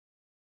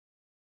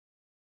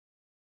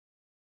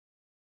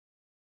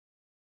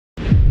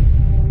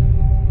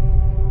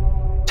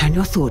Turn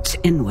your thoughts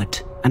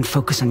inward and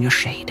focus on your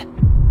shade.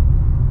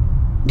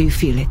 Do you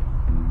feel it?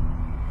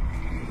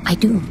 I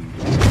do.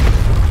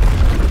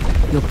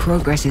 Your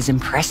progress is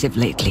impressive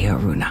lately,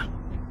 Aruna.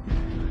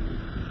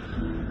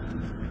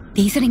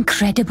 These are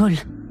incredible.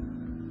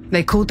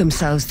 They called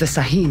themselves the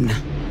Sahin.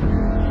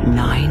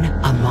 9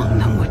 among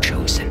them were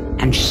chosen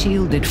and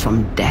shielded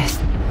from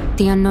death.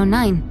 The Unknown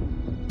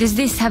Nine. Does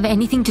this have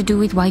anything to do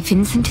with why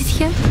Vincent is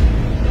here?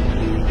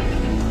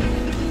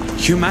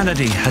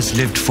 Humanity has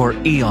lived for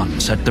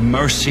eons at the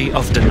mercy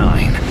of the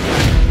Nine.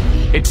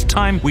 It's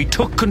time we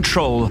took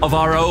control of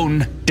our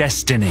own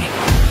destiny.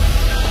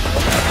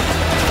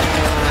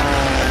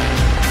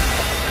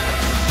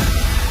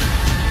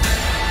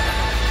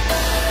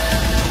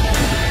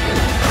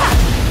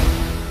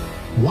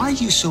 Why are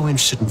you so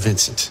interested in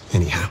Vincent,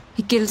 anyhow?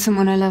 He killed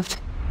someone I loved.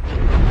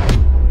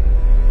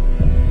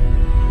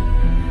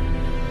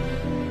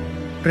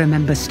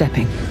 Remember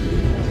stepping.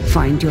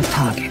 Find your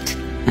target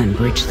and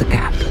bridge the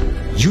gap.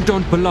 You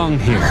don't belong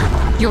here.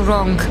 You're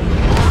wrong.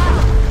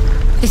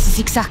 This is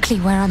exactly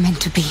where I'm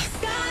meant to be.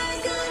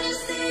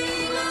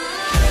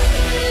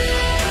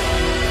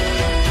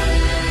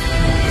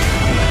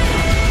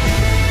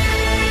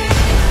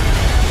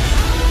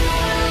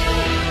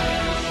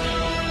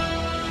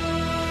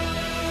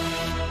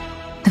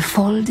 The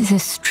Fold is a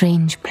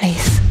strange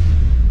place.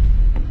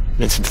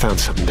 Vincent found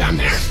something down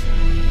there.